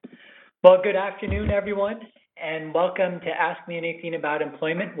Well, good afternoon, everyone, and welcome to Ask Me Anything About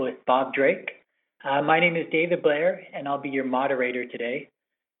Employment with Bob Drake. My name is David Blair, and I'll be your moderator today.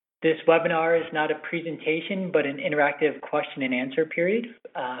 This webinar is not a presentation, but an interactive question and answer period.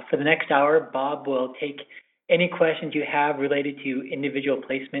 For the next hour, Bob will take any questions you have related to individual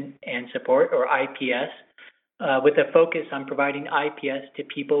placement and support, or IPS, with a focus on providing IPS to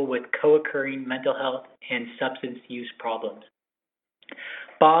people with co-occurring mental health and substance use problems.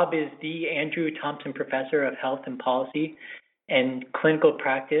 Bob is the Andrew Thompson Professor of Health and Policy and Clinical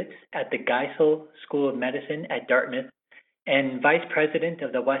Practice at the Geisel School of Medicine at Dartmouth and Vice President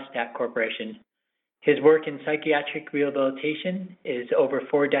of the Westat Corporation. His work in psychiatric rehabilitation is over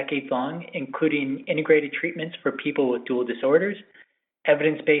 4 decades long, including integrated treatments for people with dual disorders,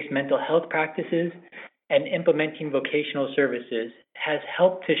 evidence-based mental health practices, and implementing vocational services, has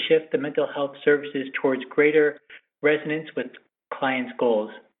helped to shift the mental health services towards greater resonance with clients'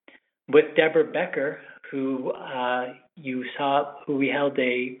 goals. With Deborah Becker, who you saw, who we held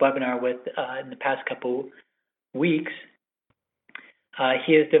a webinar with in the past couple weeks,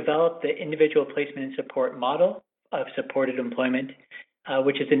 he has developed the individual placement and support model of supported employment,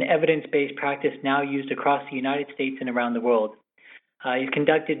 which is an evidence-based practice now used across the United States and around the world. He's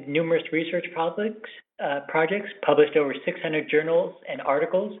conducted numerous research projects, published over 600 journals and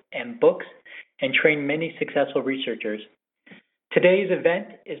articles and books, and trained many successful researchers. Today's event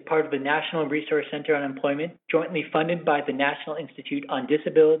is part of the National Resource Center on Employment, jointly funded by the National Institute on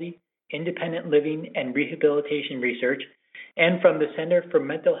Disability, Independent Living, and Rehabilitation Research, and from the Center for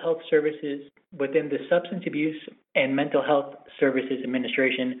Mental Health Services within the Substance Abuse and Mental Health Services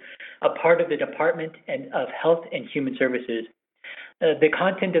Administration, a part of the Department of Health and Human Services. The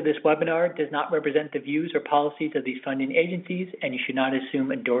content of this webinar does not represent the views or policies of these funding agencies, and you should not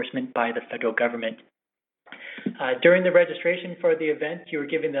assume endorsement by the federal government. During the registration for the event, you were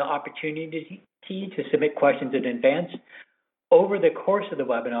given the opportunity to submit questions in advance. Over the course of the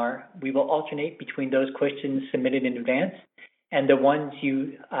webinar, we will alternate between those questions submitted in advance and the ones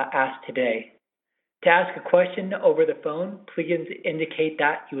you asked today. To ask a question over the phone, please indicate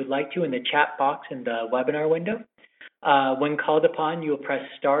that you would like to in the chat box in the webinar window. When called upon, you will press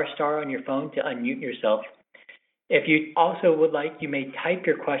 ** on your phone to unmute yourself. If you also would like, you may type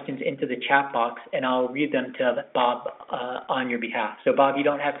your questions into the chat box and I'll read them to Bob on your behalf. So Bob, you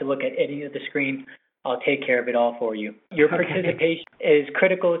don't have to look at any of the screen. I'll take care of it all for you. Your participation is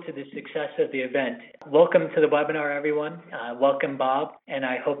critical to the success of the event. Welcome to the webinar, everyone. Welcome, Bob, and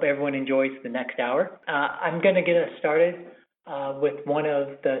I hope everyone enjoys the next hour. I'm going to get us started with one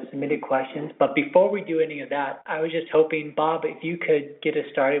of the submitted questions. But before we do any of that, I was just hoping, Bob, if you could get us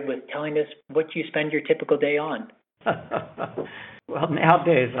started with telling us what you spend your typical day on. Well,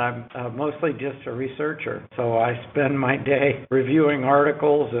 nowadays I'm mostly just a researcher, so I spend my day reviewing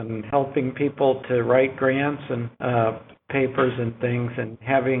articles and helping people to write grants and papers and things, and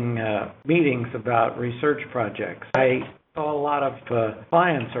having meetings about research projects. I saw a lot of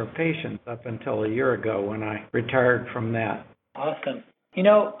clients or patients up until a year ago when I retired from that. Awesome. You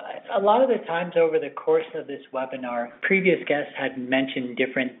know, a lot of the times over the course of this webinar, previous guests had mentioned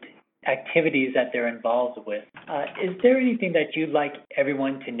different activities that they're involved with. Is there anything that you'd like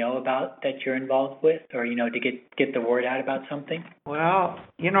everyone to know about that you're involved with, or, to get the word out about something? Well,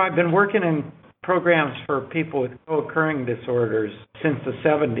 I've been working in programs for people with co-occurring disorders since the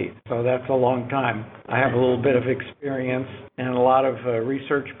 70s, so that's a long time. I have a little bit of experience and a lot of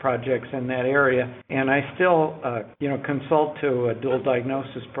research projects in that area, and I still, consult to a dual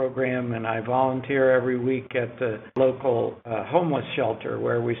diagnosis program, and I volunteer every week at the local homeless shelter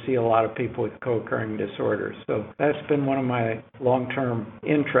where we see a lot of people with co-occurring disorders. So that's been one of my long-term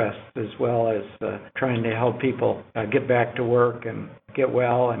interests, as well as trying to help people get back to work and get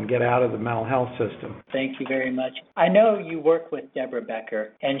well and get out of the mental health system. Thank you very much. I know you work with Deborah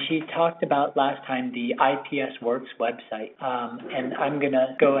Becker, and she talked about last time the IPS Works website, and I'm going to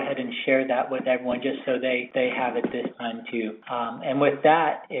go ahead and share that with everyone just so they have it this time too. And with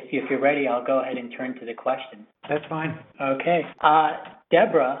that, if you're ready, I'll go ahead and turn to the question. That's fine. Okay.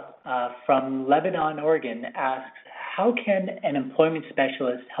 Deborah from Lebanon, Oregon asks, how can an employment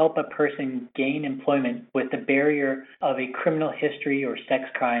specialist help a person gain employment with the barrier of a criminal history or sex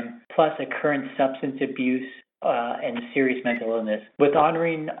crime, plus a current substance abuse and serious mental illness, with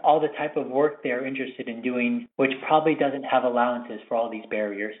honoring all the type of work they're interested in doing, which probably doesn't have allowances for all these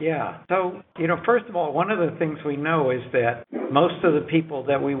barriers? Yeah. So, first of all, one of the things we know is that most of the people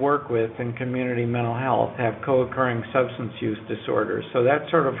that we work with in community mental health have co-occurring substance use disorders. So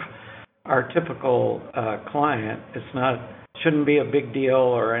that's sort of our typical client. Shouldn't be a big deal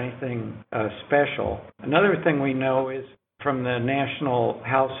or anything special. Another thing we know is from the national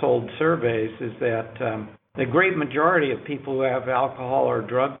household surveys is that the great majority of people who have alcohol or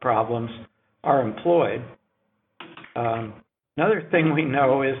drug problems are employed. Another thing we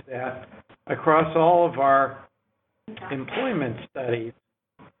know is that across all of our employment studies,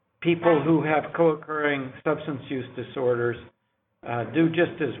 people who have co-occurring substance use disorders do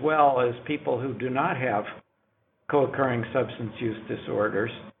just as well as people who do not have co-occurring substance use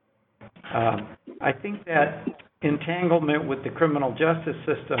disorders. I think that entanglement with the criminal justice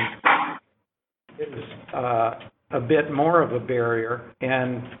system is a bit more of a barrier,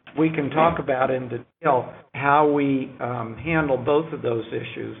 and we can talk about in detail how we handle both of those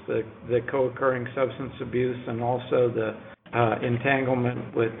issues, the co-occurring substance abuse and also the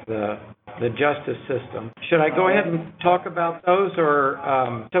entanglement with the justice system. Should I go ahead and talk about those,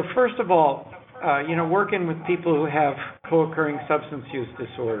 or so first of all, working with people who have co-occurring substance use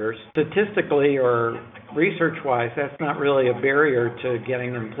disorders, statistically or research-wise, that's not really a barrier to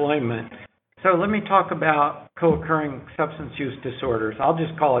getting employment. So let me talk about co-occurring substance use disorders. I'll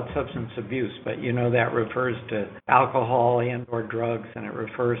just call it substance abuse, but that refers to alcohol and or drugs, and it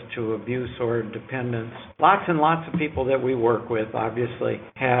refers to abuse or dependence. Lots and lots of people that we work with obviously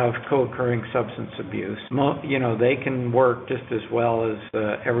have co-occurring substance abuse. They can work just as well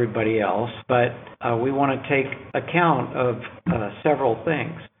as everybody else, but we want to take account of several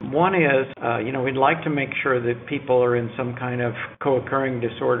things. One is, we'd like to make sure that people are in some kind of co-occurring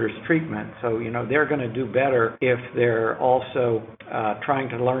disorders treatment. So, they're going to do better if they're also trying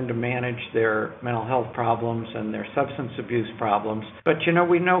to learn to manage their mental health problems and their substance abuse problems. But,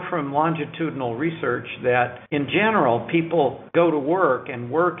 we know from longitudinal research that in general, people go to work and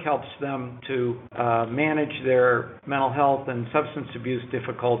work helps them to manage their mental health and substance abuse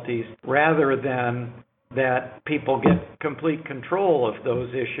difficulties rather than that people get complete control of those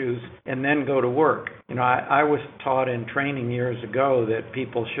issues and then go to work. I was taught in training years ago that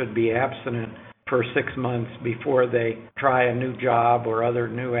people should be abstinent for 6 months before they try a new job or other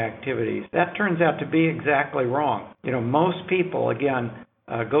new activities. That turns out to be exactly wrong. Most people, again,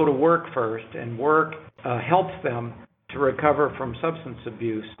 go to work first, and work helps them to recover from substance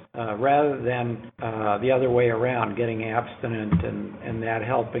abuse rather than the other way around, getting abstinent and that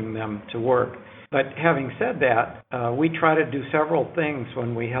helping them to work. But having said that, we try to do several things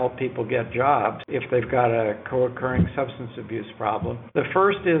when we help people get jobs if they've got a co-occurring substance abuse problem. The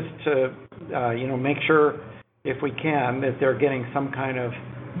first is to, make sure, if we can, that they're getting some kind of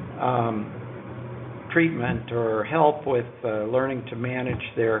treatment or help with learning to manage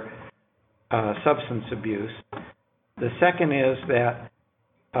their substance abuse. The second is that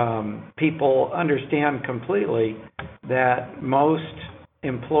people understand completely that most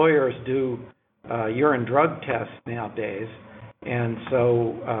employers do urine drug tests nowadays, and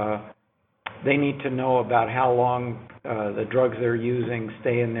so they need to know about how long the drugs they're using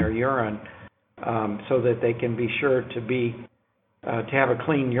stay in their urine, so that they can be sure to have a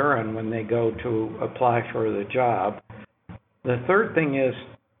clean urine when they go to apply for the job. The third thing is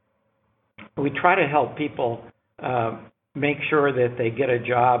we try to help people make sure that they get a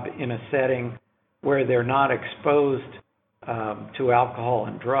job in a setting where they're not exposed to alcohol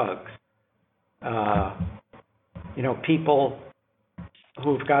and drugs. People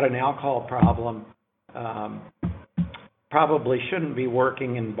who've got an alcohol problem probably shouldn't be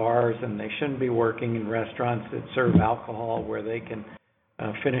working in bars, and they shouldn't be working in restaurants that serve alcohol where they can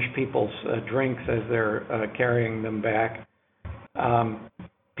finish people's drinks as they're carrying them back.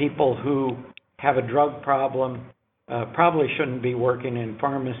 People who have a drug problem probably shouldn't be working in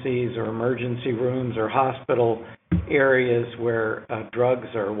pharmacies or emergency rooms or hospital areas where drugs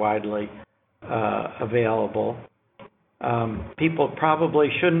are widely available. People probably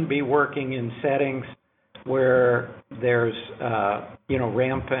shouldn't be working in settings where there's,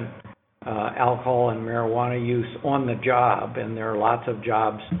 rampant alcohol and marijuana use on the job, and there are lots of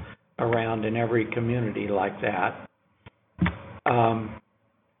jobs around in every community like that.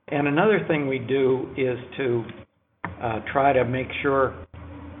 And another thing we do is to try to make sure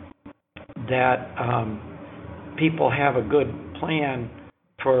that people have a good plan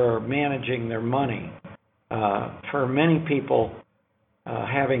for managing their money. For many people,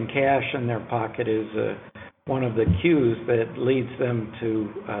 having cash in their pocket is one of the cues that leads them to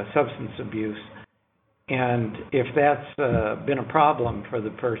substance abuse. And if that's been a problem for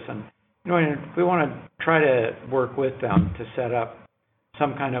the person, we want to try to work with them to set up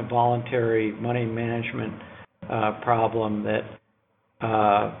some kind of voluntary money management problem that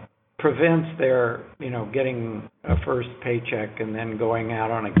prevents their, getting a first paycheck and then going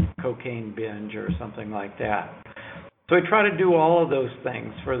out on a cocaine binge or something like that. So we try to do all of those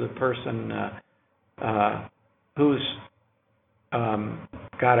things for the person who's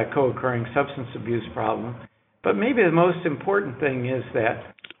got a co-occurring substance abuse problem. But maybe the most important thing is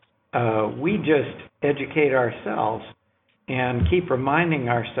that we just educate ourselves and keep reminding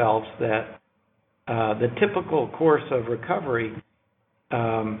ourselves that the typical course of recovery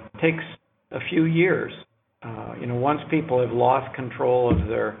takes a few years. Once people have lost control of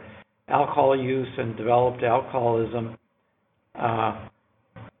their alcohol use and developed alcoholism,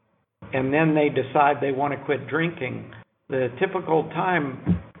 and then they decide they want to quit drinking, the typical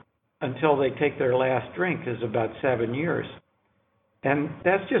time until they take their last drink is about 7 years. And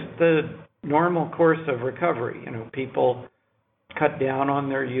that's just the normal course of recovery. People cut down on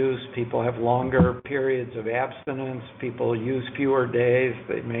their use, people have longer periods of abstinence, people use fewer days,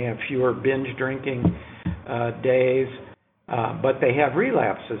 they may have fewer binge drinking days, but they have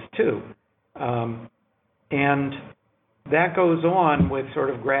relapses too. And that goes on with sort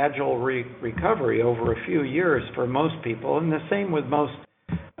of gradual recovery over a few years for most people, and the same with most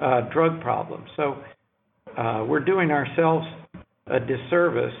drug problems. So we're doing ourselves a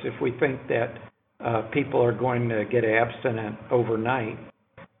disservice if we think that people are going to get abstinent overnight.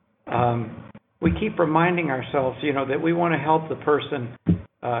 We keep reminding ourselves, that we want to help the person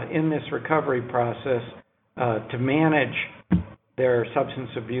in this recovery process to manage their substance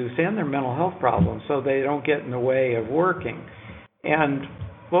abuse and their mental health problems so they don't get in the way of working. And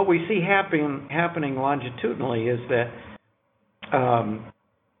what we see happening longitudinally is that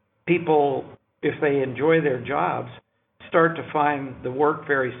people, if they enjoy their jobs, start to find the work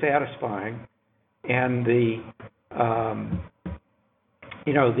very satisfying, and the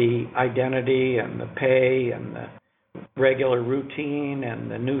identity and the pay and the regular routine and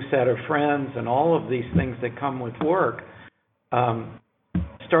the new set of friends and all of these things that come with work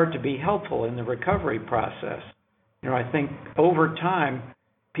start to be helpful in the recovery process. I think over time,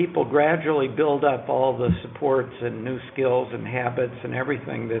 people gradually build up all the supports and new skills and habits and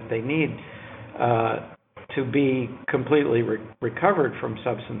everything that they need to be completely recovered from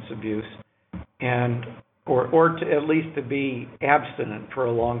substance abuse, and or to at least to be abstinent for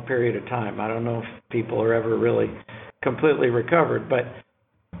a long period of time. I don't know if people are ever really completely recovered, but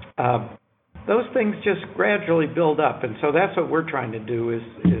those things just gradually build up, and so that's what we're trying to do is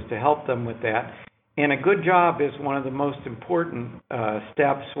to help them with that. And a good job is one of the most important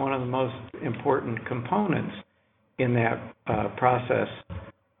steps, one of the most important components in that process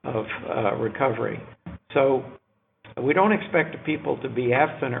of recovery. So we don't expect people to be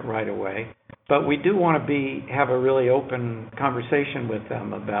abstinent right away, but we do want to have a really open conversation with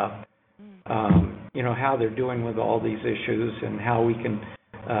them about how they're doing with all these issues and how we can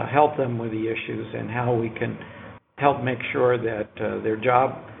help them with the issues and how we can help make sure that their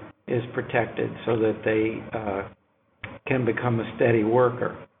job is protected so that they can become a steady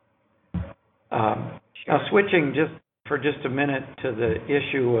worker. Now, switching for just a minute to the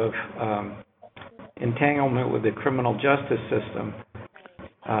issue of entanglement with the criminal justice system.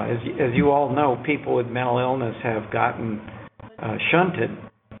 As you all know, people with mental illness have gotten shunted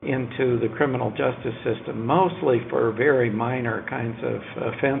into the criminal justice system, mostly for very minor kinds of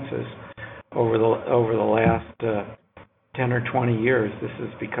offenses. Over the last 10 or 20 years, this has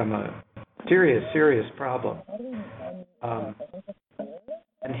become a serious problem.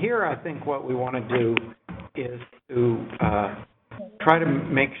 And here, I think what we want to do is to try to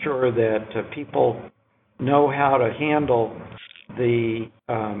make sure that people know how to handle the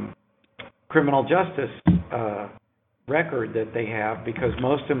criminal justice record that they have, because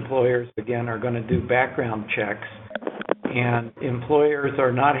most employers, again, are going to do background checks, and employers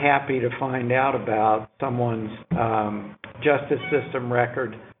are not happy to find out about someone's justice system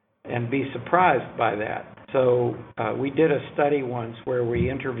record and be surprised by that. So we did a study once where we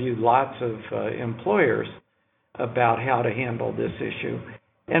interviewed lots of employers about how to handle this issue.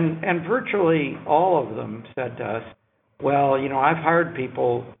 And virtually all of them said to us, well, I've hired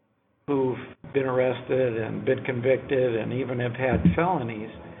people who've been arrested and been convicted and even have had felonies,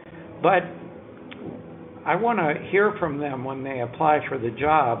 but I want to hear from them when they apply for the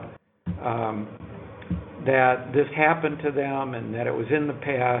job that this happened to them and that it was in the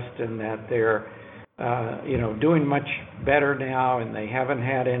past and that they're doing much better now and they haven't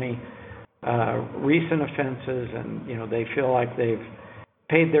had any recent offenses, and they feel like they've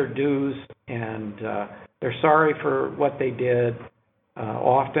paid their dues and they're sorry for what they did.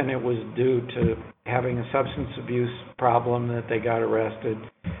 Often it was due to having a substance abuse problem that they got arrested.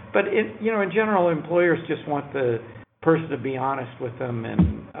 But in general, employers just want the person to be honest with them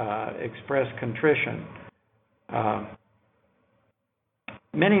and express contrition.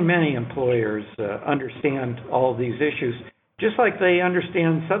 Many employers understand all these issues, just like they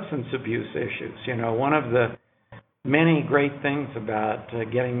understand substance abuse issues. One of the many great things about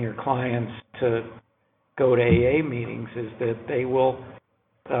getting your clients to go to AA meetings is that they will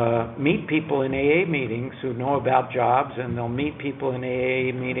meet people in AA meetings who know about jobs, and they'll meet people in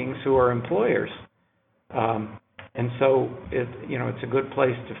AA meetings who are employers. And so it's a good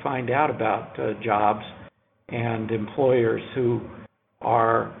place to find out about jobs and employers who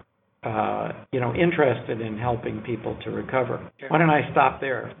are interested in helping people to recover. Sure. Why don't I stop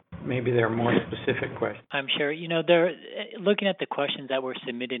there? Maybe there are more specific questions. I'm sure. Looking at the questions that were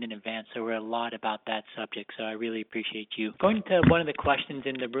submitted in advance, there were a lot about that subject, so I really appreciate you. Going to one of the questions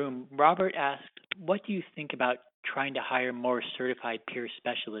in the room, Robert asked, what do you think about trying to hire more certified peer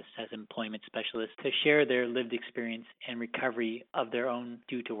specialists as employment specialists to share their lived experience and recovery of their own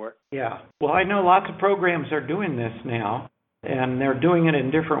due to work? Yeah. Well, I know lots of programs are doing this now, and they're doing it in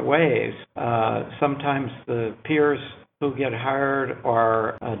different ways. Sometimes the peers who get hired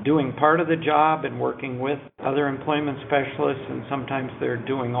are doing part of the job and working with other employment specialists, and sometimes they're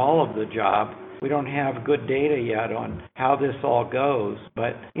doing all of the job. We don't have good data yet on how this all goes,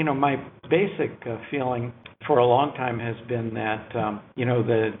 but, my basic feeling for a long time has been that,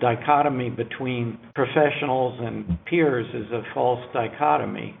 the dichotomy between professionals and peers is a false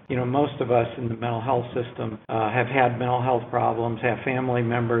dichotomy. Most of us in the mental health system have had mental health problems, have family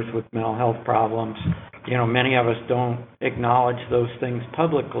members with mental health problems. Many of us don't acknowledge those things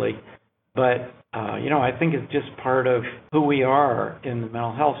publicly, but I think it's just part of who we are in the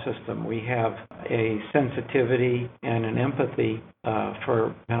mental health system. We have a sensitivity and an empathy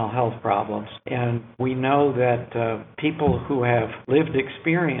for mental health problems. And we know that people who have lived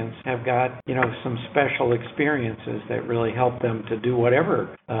experience have got, some special experiences that really help them to do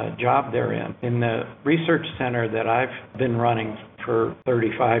whatever job they're in. In the research center that I've been running for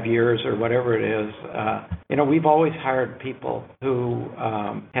 35 years or whatever it is, we've always hired people who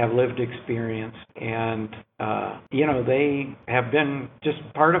have lived experience, and they have been just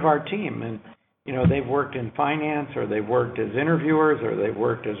part of our team. And they've worked in finance, or they've worked as interviewers, or they've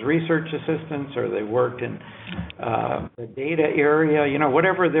worked as research assistants, or they've worked in the data area.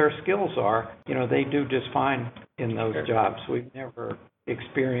 Whatever their skills are, they do just fine in those jobs. We've never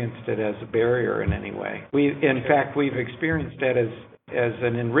experienced it as a barrier in any way. In fact, we've experienced it as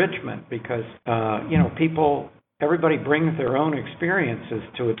an enrichment because, everybody brings their own experiences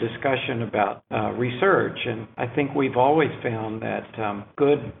to a discussion about research. And I think we've always found that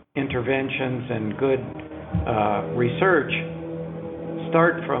good interventions and good research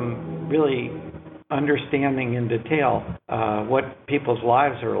start from really understanding in detail what people's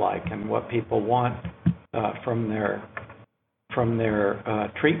lives are like and what people want from their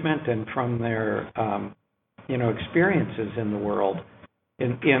treatment and from their experiences in the world.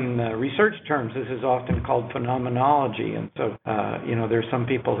 In research terms, this is often called phenomenology, and so there's some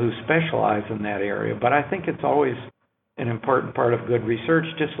people who specialize in that area. But I think it's always an important part of good research,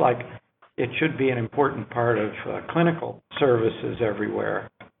 just like it should be an important part of clinical services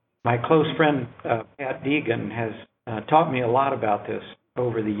everywhere. My close friend Pat Deegan has taught me a lot about this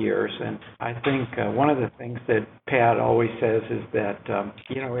over the years, and I think one of the things that Pat always says is that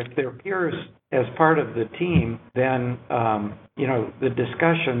if they're peers as part of the team, then the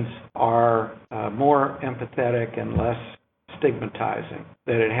discussions are more empathetic and less stigmatizing,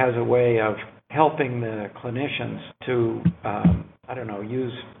 that it has a way of helping the clinicians to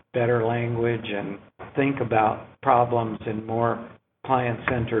use better language and think about problems in more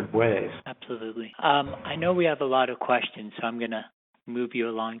client-centered ways. Absolutely. I know we have a lot of questions, so I'm going to move you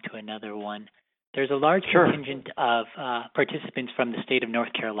along to another one. There's a large contingent of participants from the state of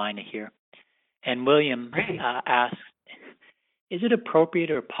North Carolina here. And William asks, is it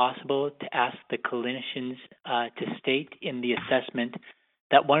appropriate or possible to ask the clinicians to state in the assessment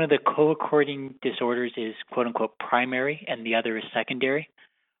that one of the co-occurring disorders is quote-unquote primary and the other is secondary?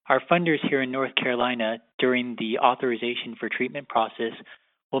 Our funders here in North Carolina during the authorization for treatment process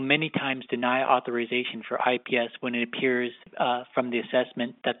will many times deny authorization for IPS when it appears from the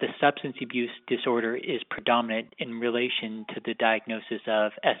assessment that the substance abuse disorder is predominant in relation to the diagnosis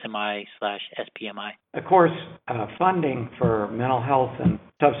of SMI/SPMI. Of course, funding for mental health and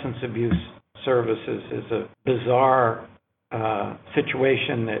substance abuse services is a bizarre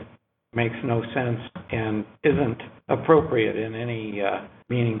situation that makes no sense and isn't appropriate in any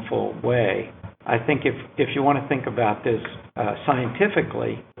meaningful way. I think if you want to think about this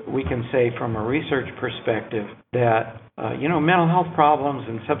scientifically, we can say from a research perspective that, mental health problems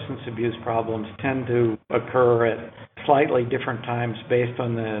and substance abuse problems tend to occur at slightly different times based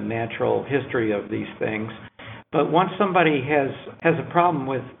on the natural history of these things. But once somebody has a problem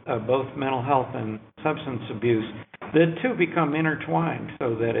with both mental health and substance abuse, the two become intertwined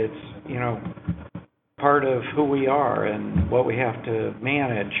so that it's, part of who we are and what we have to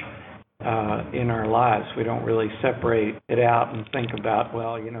manage in our lives. We don't really separate it out and think about,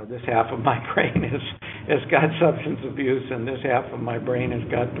 well, this half of my brain has got substance abuse and this half of my brain has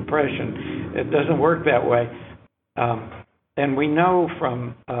got depression. It doesn't work that way. And we know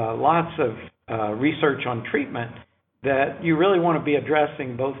from lots of research on treatment that you really want to be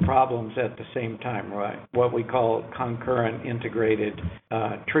addressing both problems at the same time, right? What we call concurrent integrated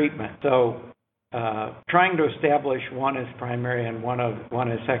treatment. So trying to establish one as primary and one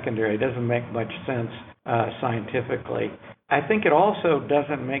as secondary doesn't make much sense scientifically. I think it also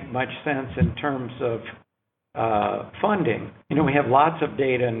doesn't make much sense in terms of funding. We have lots of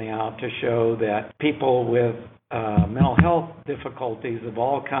data now to show that people with mental health difficulties of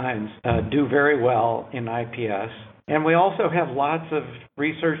all kinds do very well in IPS. And we also have lots of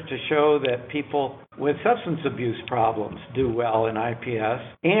research to show that people with substance abuse problems do well in IPS,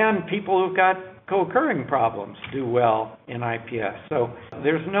 and people who've got co-occurring problems do well in IPS. So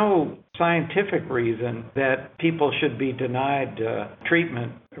there's no scientific reason that people should be denied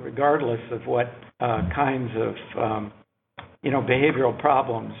treatment regardless of what kinds of behavioral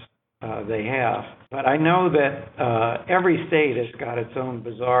problems they have. But I know that every state has got its own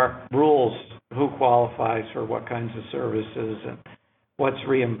bizarre rules, who qualifies for what kinds of services and what's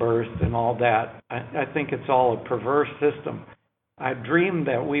reimbursed and all that. I think it's all a perverse system. I dreamed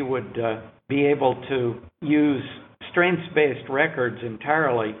that we would be able to use strengths-based records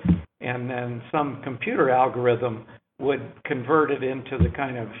entirely, and then some computer algorithm would convert it into the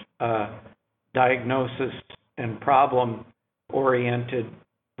kind of diagnosis and problem-oriented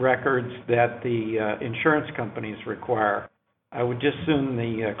records that the insurance companies require. I would just soon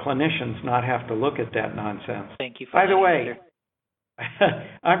the clinicians not have to look at that nonsense. Thank you. By the way,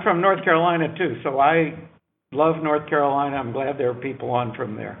 I'm from North Carolina too, so I love North Carolina. I'm glad there are people on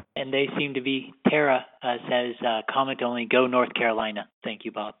from there. And they seem to be. Tara says, comment only, go North Carolina. Thank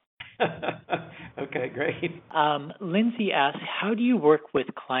you, Bob. Okay, great. Lindsay asks, how do you work with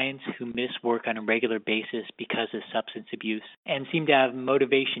clients who miss work on a regular basis because of substance abuse and seem to have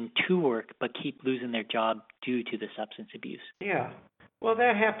motivation to work but keep losing their job due to the substance abuse? Yeah, well,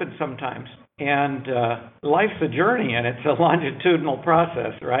 that happens sometimes. And life's a journey, and it's a longitudinal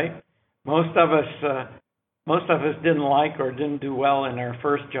process, right? Most of us didn't like or didn't do well in our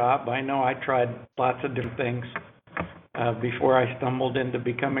first job. I know I tried lots of different things before I stumbled into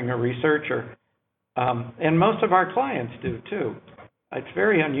becoming a researcher. And most of our clients do too. It's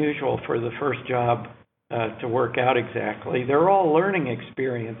very unusual for the first job to work out exactly. They're all learning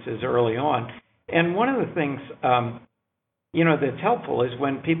experiences early on. And one of the things, that's helpful is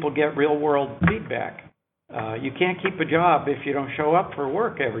when people get real world feedback. You can't keep a job if you don't show up for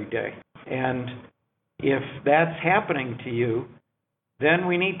work every day. And if that's happening to you, then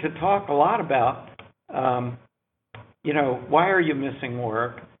we need to talk a lot about why are you missing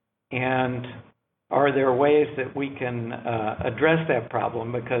work, and are there ways that we can address that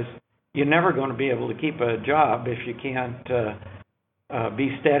problem? Because you're never going to be able to keep a job if you can't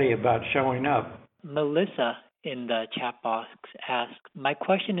be steady about showing up. Melissa in the chat box asks, my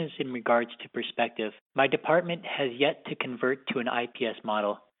question is in regards to perspective. My department has yet to convert to an IPS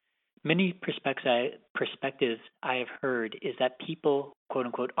model. Many perspectives I have heard is that people, quote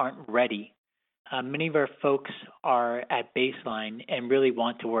unquote, aren't ready. Many of our folks are at baseline and really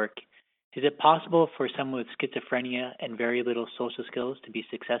want to work. Is it possible for someone with schizophrenia and very little social skills to be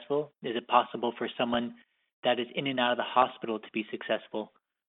successful? Is it possible for someone that is in and out of the hospital to be successful?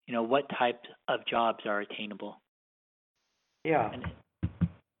 What types of jobs are attainable? Yeah.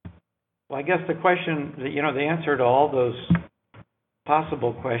 Well, I guess the question, the answer to all those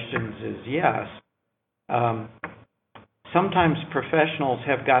possible questions is yes. Sometimes professionals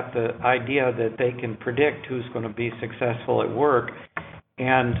have got the idea that they can predict who's going to be successful at work,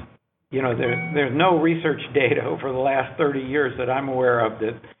 and there's no research data over the last 30 years that I'm aware of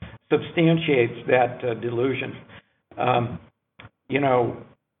that substantiates that delusion.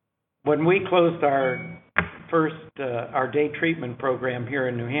 When we closed our day treatment program here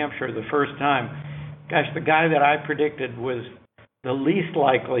in New Hampshire the first time, gosh, the guy that I predicted was the least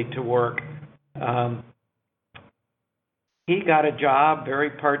likely to work. He got a job, very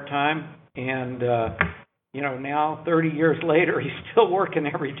part-time, and, now 30 years later, he's still working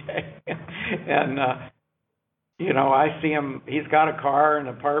every day. And, I see him, he's got a car, an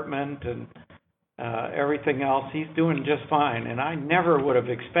apartment, and everything else. He's doing just fine, and I never would have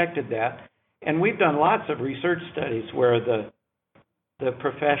expected that. And we've done lots of research studies where the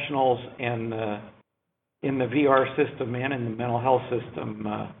professionals and in the VR system and in the mental health system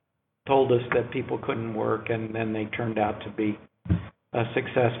told us that people couldn't work, and then they turned out to be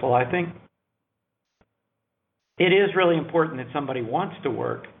successful. I think it is really important that somebody wants to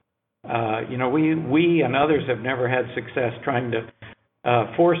work. We and others have never had success trying to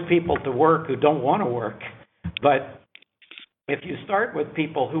force people to work who don't want to work. But if you start with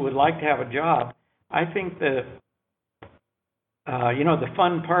people who would like to have a job, I think the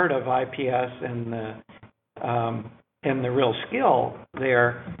fun part of IPS and the real skill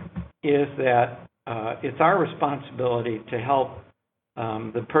there is that it's our responsibility to help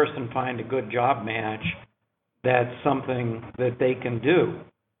the person find a good job match that's something that they can do.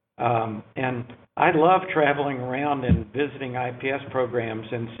 And I love traveling around and visiting IPS programs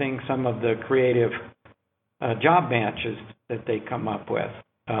and seeing some of the creative job matches that they come up with.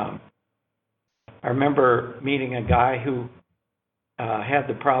 I remember meeting a guy who had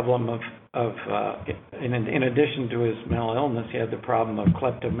the problem of in addition to his mental illness, he had the problem of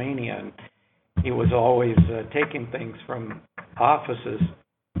kleptomania. And he was always taking things from offices.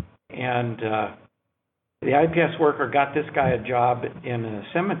 And the IPS worker got this guy a job in a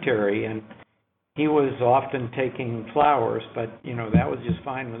cemetery, and he was often taking flowers, but, that was just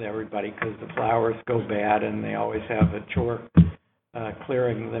fine with everybody because the flowers go bad and they always have a chore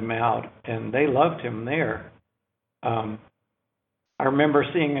clearing them out, and they loved him there. I remember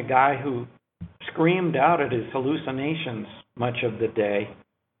seeing a guy who screamed out at his hallucinations much of the day.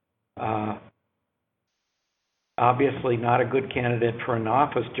 Obviously not a good candidate for an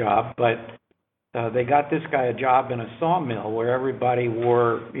office job, but they got this guy a job in a sawmill where everybody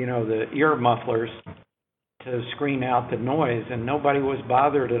wore, the ear mufflers to screen out the noise, and nobody was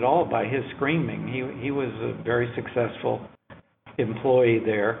bothered at all by his screaming. He was a very successful employee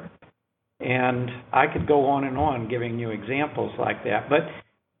there. And I could go on giving you examples like that. But,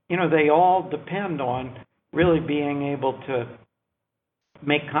 they all depend on really being able to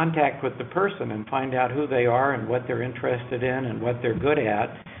make contact with the person and find out who they are and what they're interested in and what they're good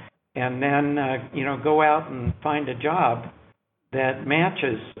at. And then, go out and find a job that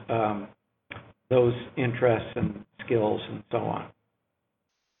matches those interests and skills and so on.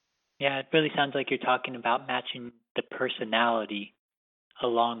 Yeah, it really sounds like you're talking about matching the personality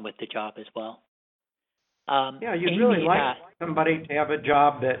along with the job as well. Yeah, you'd really like somebody to have a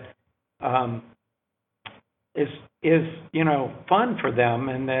job that is fun for them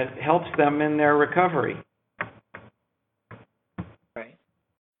and that helps them in their recovery. Right.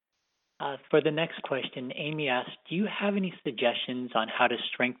 For the next question, Amy asked, do you have any suggestions on how to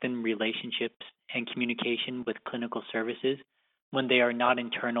strengthen relationships and communication with clinical services when they are not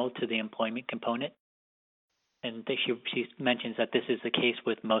internal to the employment component? And she mentions that this is the case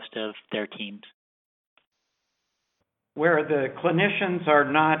with most of their teams. Where the clinicians are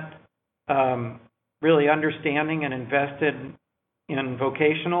not really understanding and invested in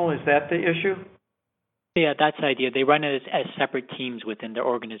vocational, is that the issue? Yeah, that's the idea. They run as separate teams within their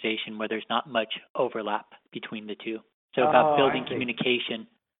organization where there's not much overlap between the two. So about building communication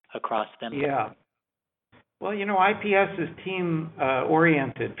across them. Yeah. Well, IPS is team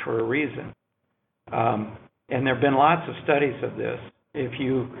oriented for a reason. And there have been lots of studies of this. If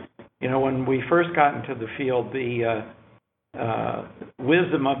when we first got into the field, the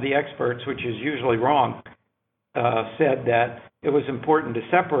wisdom of the experts, which is usually wrong, said that it was important to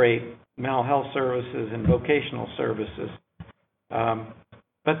separate mental health services and vocational services.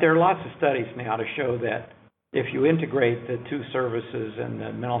 But there are lots of studies now to show that if you integrate the two services and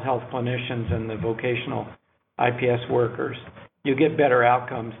the mental health clinicians and the vocational IPS workers, you get better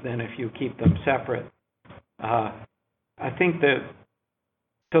outcomes than if you keep them separate. I think the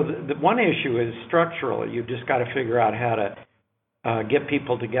one issue is structural. You've just got to figure out how to get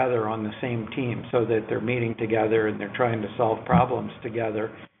people together on the same team so that they're meeting together and they're trying to solve problems together.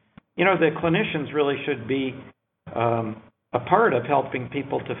 The clinicians really should be a part of helping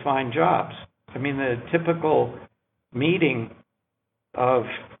people to find jobs. I mean, the typical meeting of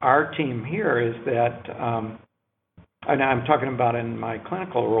our team here is that, and I'm talking about in my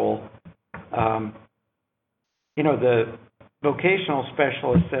clinical role, the vocational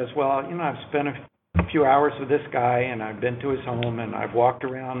specialist says, well, I've spent a few hours with this guy and I've been to his home and I've walked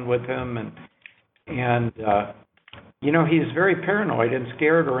around with him and he's very paranoid and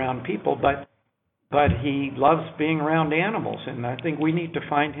scared around people, but he loves being around animals, and I think we need to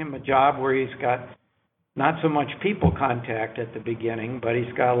find him a job where he's got not so much people contact at the beginning, but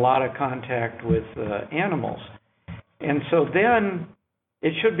he's got a lot of contact with animals. And so then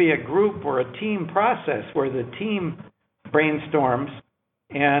it should be a group or a team process where the team brainstorms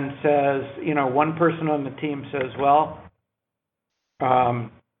and says, one person on the team says, well,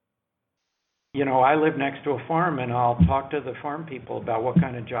 I live next to a farm and I'll talk to the farm people about what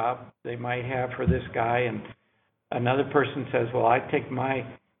kind of job they might have for this guy. And another person says, well, I take my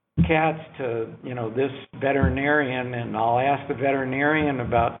cats to, this veterinarian, and I'll ask the veterinarian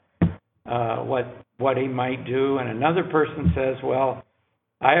about what he might do, and another person says, well,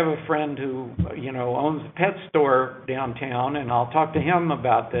 I have a friend who, owns a pet store downtown, and I'll talk to him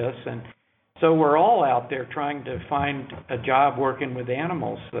about this. And so we're all out there trying to find a job working with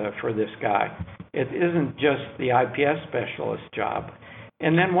animals for this guy. It isn't just the IPS specialist job.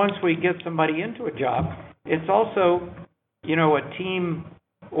 And then once we get somebody into a job, it's also, a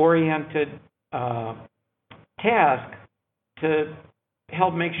team-oriented task to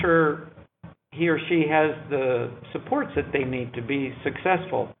help make sure he or she has the supports that they need to be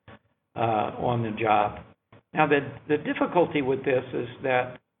successful on the job. Now, the difficulty with this is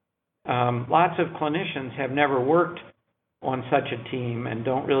that lots of clinicians have never worked on such a team and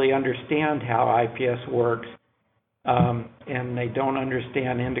don't really understand how IPS works, and they don't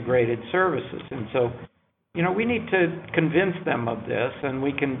understand integrated services. And so, we need to convince them of this, and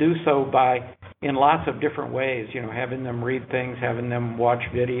we can do so in lots of different ways, having them read things, having them watch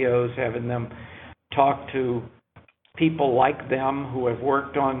videos, having them talk to people like them who have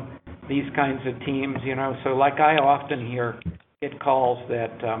worked on these kinds of teams, So like I often get calls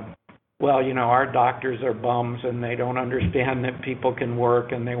that, our doctors are bums and they don't understand that people can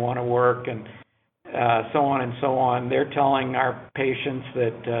work and they want to work and so on and so on. They're telling our patients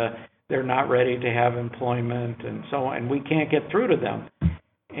that they're not ready to have employment and so on, and we can't get through to them.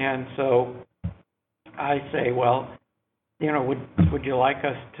 And so I say, well, would you like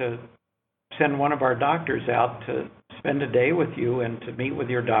us to send one of our doctors out to spend a day with you and to meet with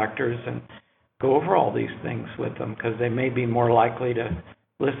your doctors and go over all these things with them, because they may be more likely to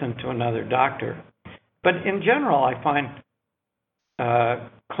listen to another doctor. But in general, I find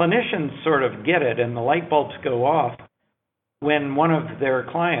clinicians sort of get it, and the light bulbs go off when one of their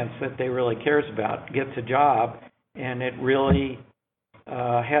clients that they really cares about gets a job, and it really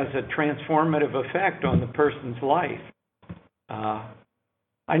has a transformative effect on the person's life.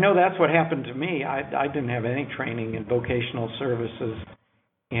 I know that's what happened to me. I didn't have any training in vocational services,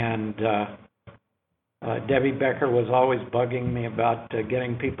 and Debbie Becker was always bugging me about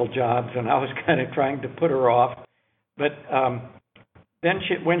getting people jobs, and I was kind of trying to put her off. But then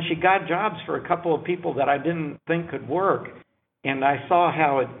when she got jobs for a couple of people that I didn't think could work, and I saw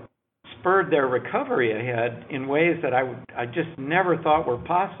how it spurred their recovery ahead in ways that I just never thought were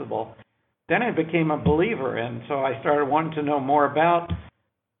possible, then I became a believer. And so I started wanting to know more about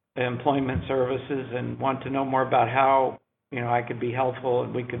employment services and want to know more about how, I could be helpful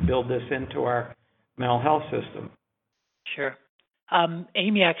and we could build this into our mental health system. Sure.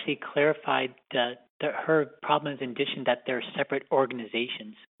 Amy actually clarified that her problem is in addition that they're separate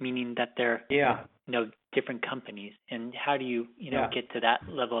organizations, meaning that they're different companies. And how do you get to that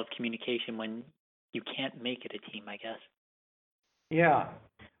level of communication when you can't make it a team, I guess? Yeah.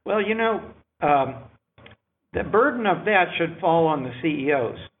 Well, the burden of that should fall on the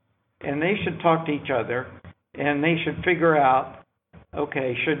CEOs, and they should talk to each other, and they should figure out,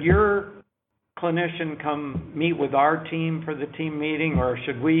 okay, should your clinician come meet with our team for the team meeting, or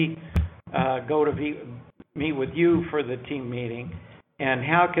should we go to meet with you for the team meeting? And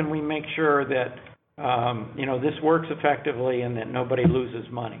how can we make sure that this works effectively and that nobody loses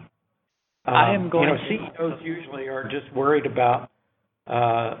money? CEOs usually are just worried about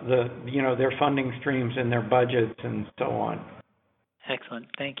their funding streams and their budgets and so on. Excellent,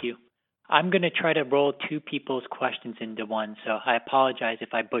 thank you. I'm going to try to roll two people's questions into one, so I apologize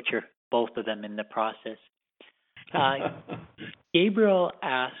if I butcher both of them in the process. Gabriel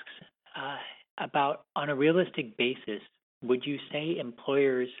asks about, on a realistic basis, would you say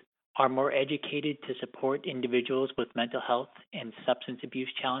employers are more educated to support individuals with mental health and substance abuse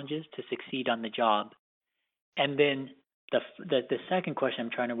challenges to succeed on the job? And then the second question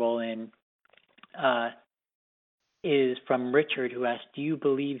I'm trying to roll in is from Richard, who asks, do you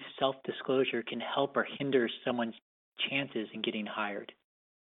believe self-disclosure can help or hinder someone's chances in getting hired?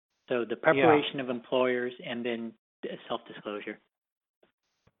 So the preparation of employers and then self-disclosure.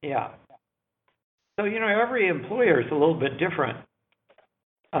 Yeah. So, every employer is a little bit different.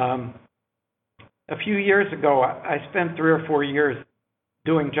 A few years ago, I spent 3 or 4 years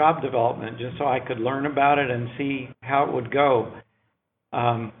doing job development just so I could learn about it and see how it would go.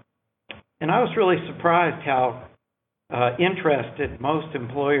 And I was really surprised how interested most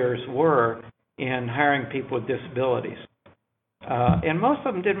employers were in hiring people with disabilities. And most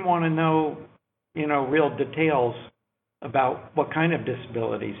of them didn't want to know, real details about what kind of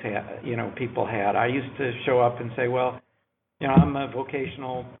disabilities people had. I used to show up and say, well, I'm a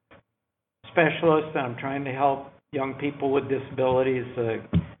vocational specialist and I'm trying to help young people with disabilities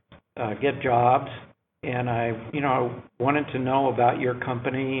get jobs. and I wanted to know about your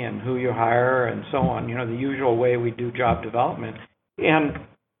company and who you hire and so on, the usual way we do job development. And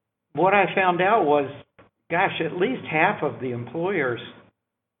what I found out was, gosh, at least half of the employers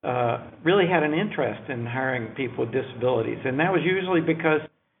really had an interest in hiring people with disabilities. And that was usually because,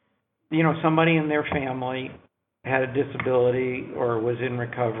 somebody in their family had a disability or was in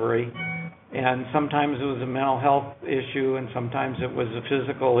recovery. And sometimes it was a mental health issue, and sometimes it was a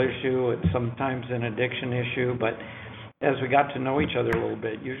physical issue, and sometimes an addiction issue. But as we got to know each other a little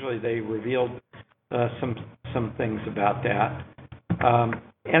bit, usually they revealed some things about that.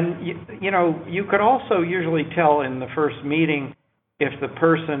 And you could also usually tell in the first meeting if the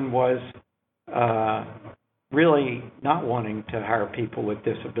person was really not wanting to hire people with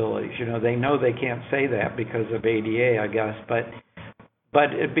disabilities. They know they can't say that because of ADA, I guess, but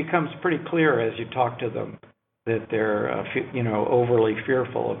it becomes pretty clear as you talk to them that they're, overly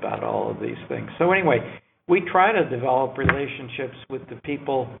fearful about all of these things. So anyway, we try to develop relationships with the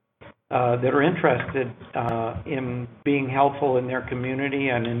people that are interested in being helpful in their community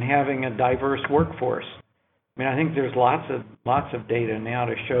and in having a diverse workforce. I think there's lots of data now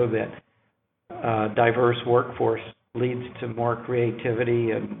to show that diverse workforce leads to more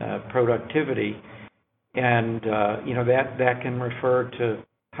creativity and productivity. And, that can refer to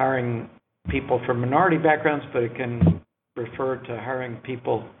hiring people from minority backgrounds, but it can refer to hiring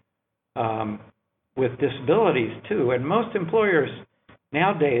people with disabilities, too. And most employers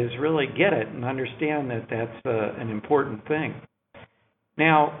nowadays really get it and understand that that's an important thing.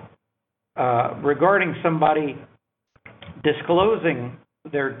 Now, regarding somebody disclosing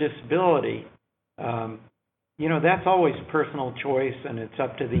their disability, that's always personal choice, and it's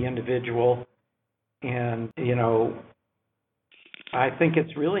up to the individual. And, I think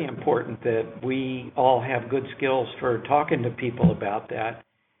it's really important that we all have good skills for talking to people about that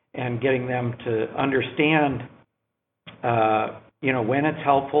and getting them to understand, when it's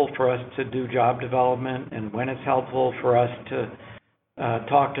helpful for us to do job development and when it's helpful for us to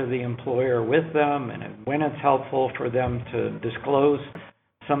talk to the employer with them and when it's helpful for them to disclose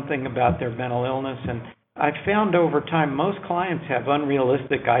something about their mental illness. And I've found over time most clients have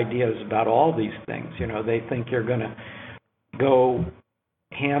unrealistic ideas about all these things. They think you're going to go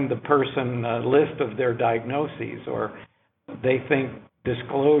hand the person a list of their diagnoses, or they think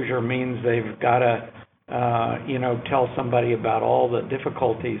disclosure means they've got to, tell somebody about all the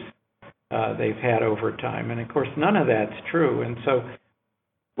difficulties they've had over time. And of course, none of that's true. And so,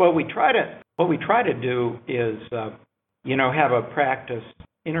 what we try to do is, have a practice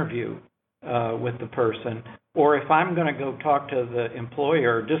interview with the person, or if I'm going to go talk to the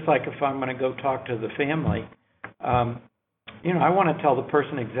employer, just like if I'm going to go talk to the family, I want to tell the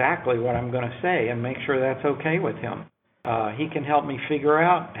person exactly what I'm going to say and make sure that's okay with him. He can help me figure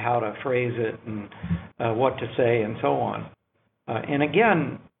out how to phrase it and what to say and so on. And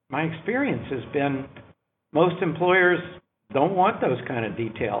again, my experience has been most employers don't want those kind of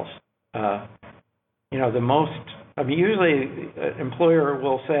details. Usually an employer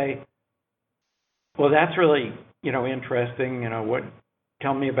will say, well, that's really, interesting,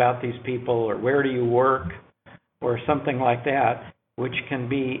 tell me about these people, or where do you work, or something like that, which can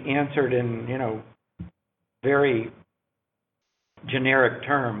be answered in, very generic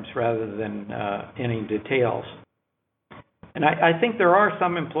terms rather than any details. And I think there are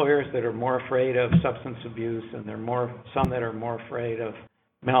some employers that are more afraid of substance abuse, and there are some that are more afraid of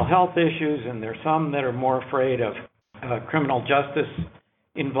mental health issues, and there are some that are more afraid of criminal justice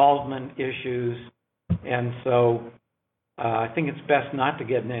involvement issues. And so I think it's best not to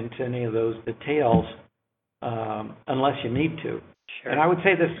get into any of those details unless you need to. Sure. And I would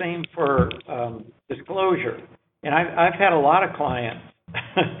say the same for disclosure. And I've had a lot of clients.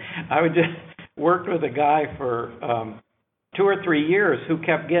 I would just worked with a guy for 2 or 3 years who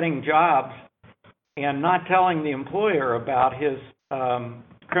kept getting jobs and not telling the employer about his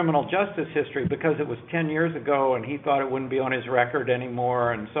criminal justice history because it was 10 years ago and he thought it wouldn't be on his record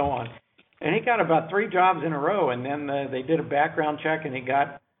anymore and so on. And he got about 3 jobs in a row, and then they did a background check and he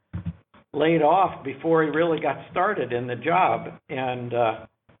got laid off before he really got started in the job. And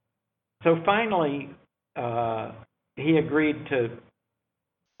so finally he agreed to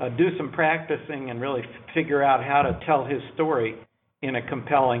do some practicing and really figure out how to tell his story in a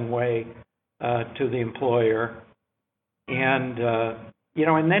compelling way to the employer. And,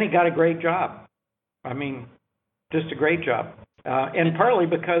 and then he got a great job. I mean, just a great job. And partly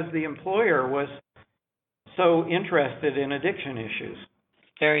because the employer was so interested in addiction issues.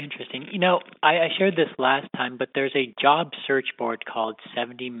 Very interesting. I shared this last time, but there's a job search board called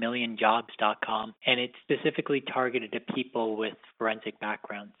 70millionjobs.com, and it's specifically targeted to people with forensic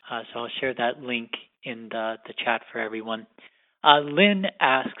backgrounds. So I'll share that link in the chat for everyone. Lynn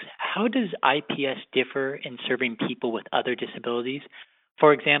asks, how does IPS differ in serving people with other disabilities?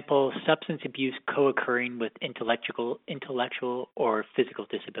 For example, substance abuse co-occurring with intellectual or physical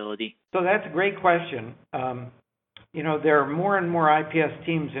disability. So that's a great question. There are more and more IPS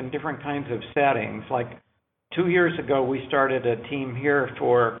teams in different kinds of settings. Like 2 years ago, we started a team here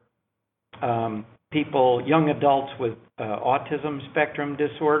for people, young adults with autism spectrum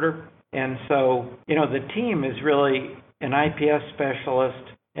disorder. And so, the team is really an IPS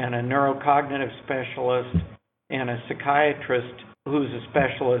specialist and a neurocognitive specialist and a psychiatrist who's a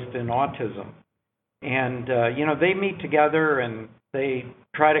specialist in autism. And, they meet together and they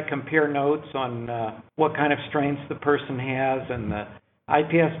try to compare notes on what kind of strengths the person has. And the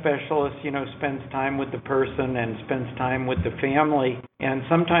IPS specialist, spends time with the person and spends time with the family. And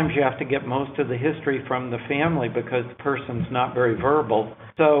sometimes you have to get most of the history from the family because the person's not very verbal.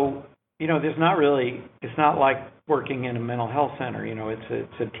 So, it's not like working in a mental health center.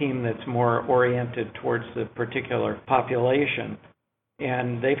 It's a team that's more oriented towards the particular population.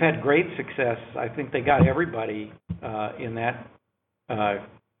 And they've had great success. I think they got everybody in that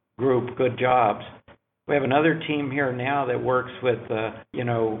group good jobs. We have another team here now that works with,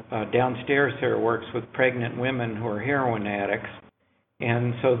 downstairs here works with pregnant women who are heroin addicts.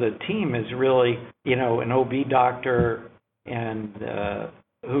 And so the team is really, an OB doctor and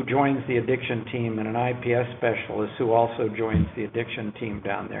who joins the addiction team and an IPS specialist who also joins the addiction team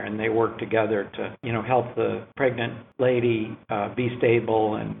down there. And they work together to, help the pregnant lady be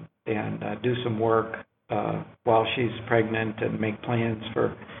stable and do some work while she's pregnant and make plans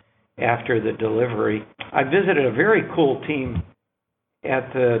for after the delivery. I visited a very cool team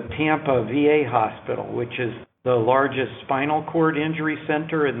at the Tampa VA hospital, which is the largest spinal cord injury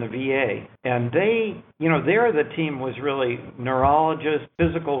center in the VA. And there the team was really neurologists,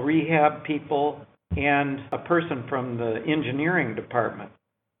 physical rehab people, and a person from the engineering department,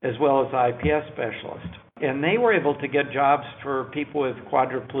 as well as IPS specialist. And they were able to get jobs for people with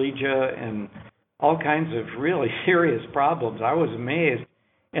quadriplegia and all kinds of really serious problems. I was amazed.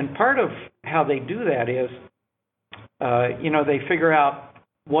 And part of how they do that is, they figure out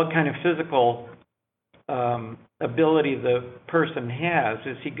what kind of physical ability the person has.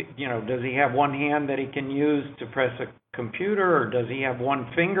 Does he have one hand that he can use to press a computer, or does he have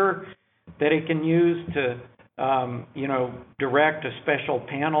one finger that he can use to, direct a special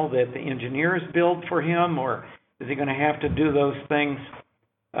panel that the engineers build for him, or is he going to have to do those things,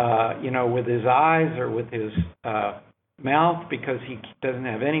 with his eyes or with his mouth because he doesn't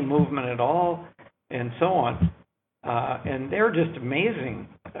have any movement at all, and so on. And they're just amazing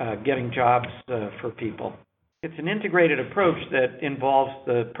getting jobs for people. It's an integrated approach that involves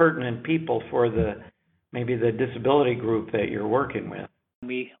the pertinent people for maybe the disability group that you're working with.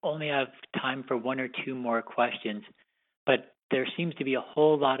 We only have time for one or two more questions, but there seems to be a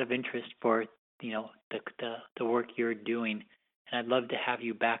whole lot of interest for the work you're doing, and I'd love to have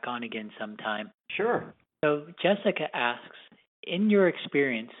you back on again sometime. Sure. So Jessica asks, in your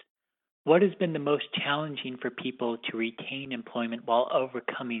experience, what has been the most challenging for people to retain employment while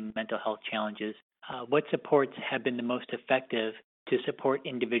overcoming mental health challenges? What supports have been the most effective to support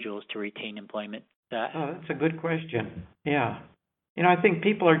individuals to retain employment? That's a good question. Yeah. I think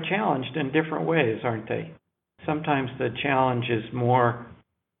people are challenged in different ways, aren't they? Sometimes the challenge is more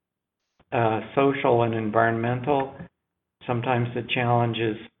social and environmental. Sometimes the challenge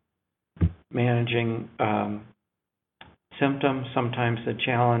is managing symptoms. Sometimes the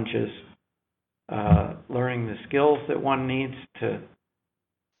challenge is learning the skills that one needs to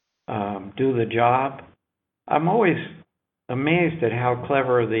do the job. I'm always amazed at how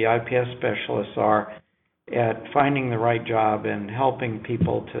clever the IPS specialists are at finding the right job and helping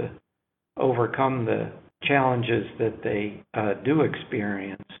people to overcome the challenges that they do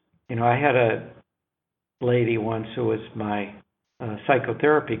experience. I had a lady once who was my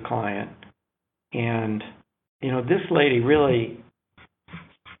psychotherapy client, and this lady really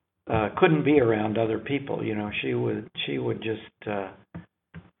couldn't be around other people. She would just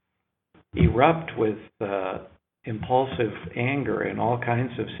erupt with impulsive anger in all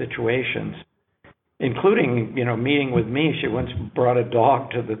kinds of situations, including, meeting with me. She once brought a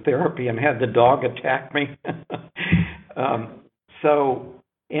dog to the therapy and had the dog attack me.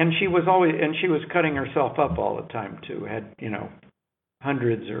 And she was cutting herself up all the time too. Had,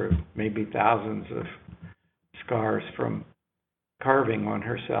 hundreds or maybe thousands of scars from carving on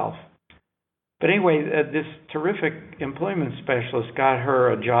herself. But anyway, this terrific employment specialist got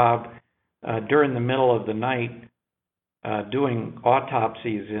her a job during the middle of the night doing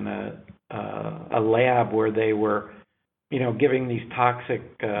autopsies in a lab where they were, giving these toxic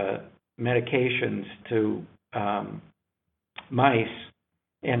medications to mice.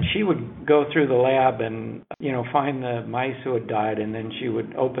 And she would go through the lab and, find the mice who had died, and then she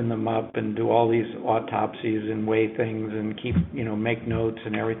would open them up and do all these autopsies and weigh things and keep, make notes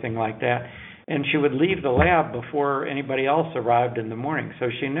and everything like that. And she would leave the lab before anybody else arrived in the morning. So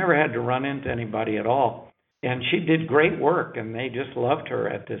she never had to run into anybody at all. And she did great work, and they just loved her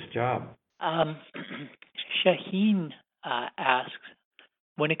at this job. Shaheen asks,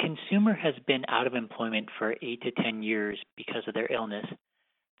 when a consumer has been out of employment for 8 to 10 years because of their illness,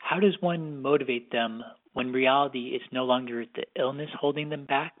 how does one motivate them when reality is no longer the illness holding them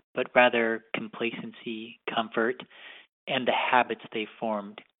back, but rather complacency, comfort, and the habits they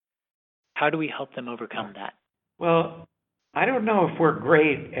formed? How do we help them overcome that? Well, I don't know if we're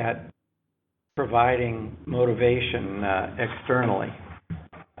great at providing motivation externally.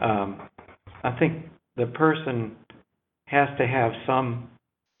 I think the person has to have some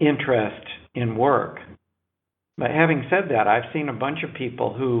interest in work. But having said that, I've seen a bunch of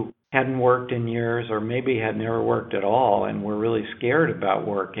people who hadn't worked in years or maybe had never worked at all and were really scared about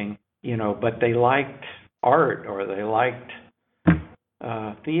working, but they liked art or they liked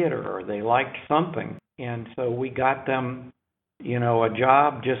theater or they liked something. And so we got them, a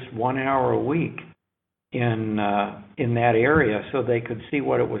job just 1 hour a week in that area so they could see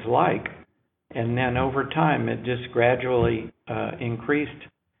what it was like. And then over time, it just gradually increased.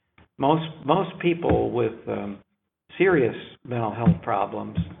 Most people with serious mental health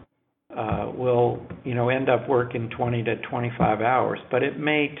problems will, end up working 20 to 25 hours, but it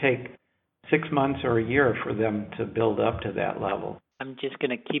may take 6 months or a year for them to build up to that level. I'm just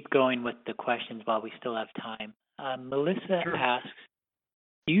going to keep going with the questions while we still have time. Melissa asks,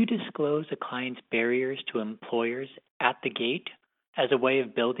 do you disclose a client's barriers to employers at the gate as a way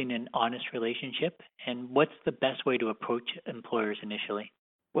of building an honest relationship? And what's the best way to approach employers initially?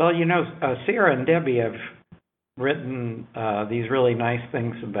 Well, Sarah and Debbie have written these really nice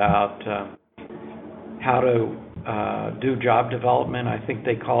things about how to do job development. I think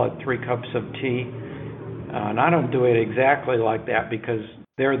they call it 3 cups of tea. And I don't do it exactly like that because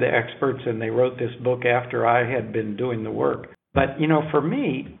they're the experts and they wrote this book after I had been doing the work. But, for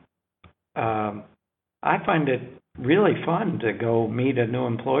me, I find it really fun to go meet a new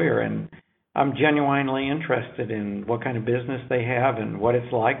employer, and I'm genuinely interested in what kind of business they have and what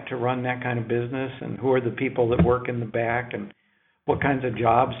it's like to run that kind of business and who are the people that work in the back and what kinds of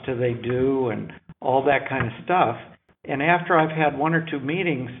jobs do they do and all that kind of stuff. And after I've had 1 or 2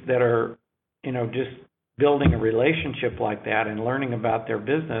 meetings that are, just building a relationship like that and learning about their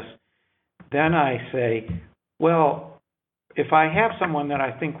business, then I say, well, if I have someone that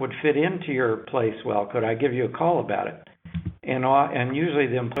I think would fit into your place well, could I give you a call about it? And usually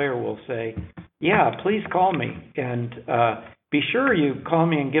the employer will say, yeah, please call me. And be sure you call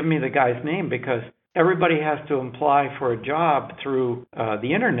me and give me the guy's name because everybody has to apply for a job through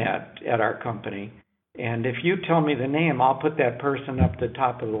the internet at our company. And if you tell me the name, I'll put that person up the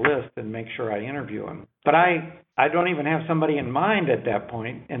top of the list and make sure I interview him. But I don't even have somebody in mind at that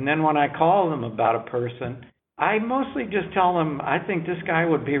point. And then when I call them about a person, I mostly just tell them, I think this guy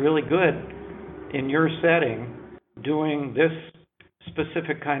would be really good in your setting doing this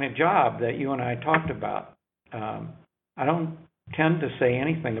specific kind of job that you and I talked about. I don't tend to say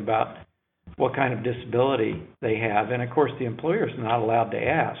anything about what kind of disability they have. And, of course, the employer's not allowed to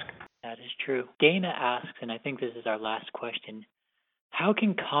ask. That is true. Dana asks, and I think this is our last question, how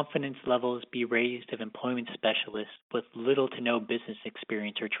can confidence levels be raised of employment specialists with little to no business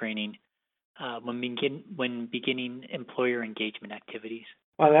experience or training when beginning employer engagement activities?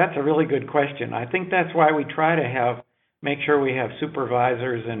 Well, that's a really good question. I think that's why we try to make sure we have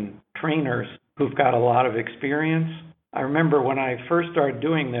supervisors and trainers who've got a lot of experience. I remember when I first started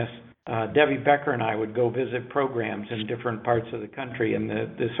doing this, Debbie Becker and I would go visit programs in different parts of the country, and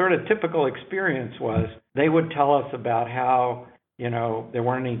the sort of typical experience was they would tell us about how, there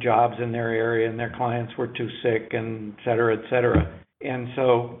weren't any jobs in their area and their clients were too sick and et cetera, et cetera.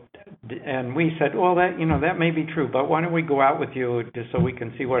 And we said, well, that may be true, but why don't we go out with you just so we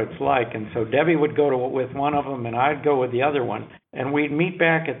can see what it's like? And so Debbie would go with one of them and I'd go with the other one. And we'd meet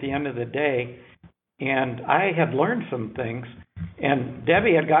back at the end of the day, and I had learned some things, and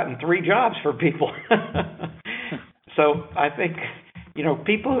Debbie had gotten 3 jobs for people. So I think,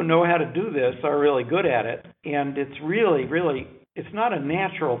 people who know how to do this are really good at it. And it's really, really, it's not a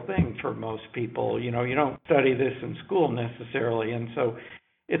natural thing for most people. You don't study this in school necessarily. And so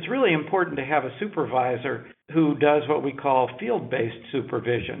it's really important to have a supervisor who does what we call field-based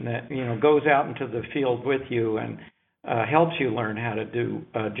supervision, that, goes out into the field with you and helps you learn how to do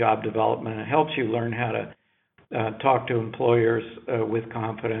job development and helps you learn how to talk to employers with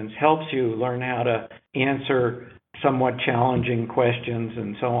confidence, helps you learn how to answer somewhat challenging questions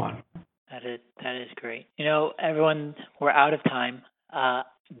and so on. That is great. You know, everyone, we're out of time.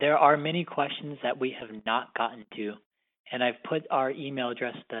 There are many questions that we have not gotten to, and I've put our email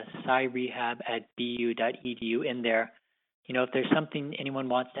address, the scirehab@bu.edu, in there. You know, if there's something anyone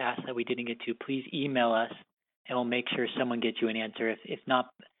wants to ask that we didn't get to, please email us, and we'll make sure someone gets you an answer. If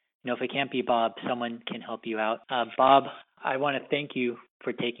not, you know, if it can't be Bob, someone can help you out. Bob, I want to thank you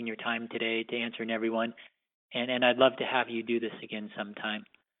for taking your time today to answering everyone, and I'd love to have you do this again sometime.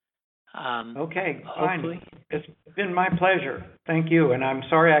 Okay, hopefully. fine. It's been my pleasure. Thank you. And I'm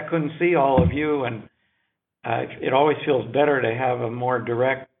sorry I couldn't see all of you. And it always feels better to have a more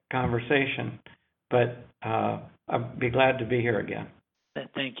direct conversation. But I'd be glad to be here again.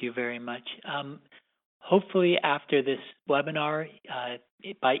 Thank you very much. Hopefully, after this webinar,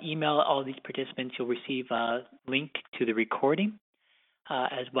 by email, all these participants, you'll receive a link to the recording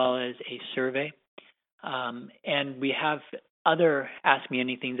as well as a survey. And we have other Ask Me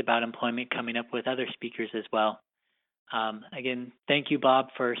Anythings about employment coming up with other speakers as well. Again, thank you, Bob,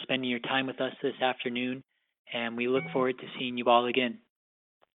 for spending your time with us this afternoon, and we look forward to seeing you all again.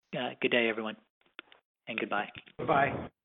 Good day, everyone, and goodbye. Bye-bye.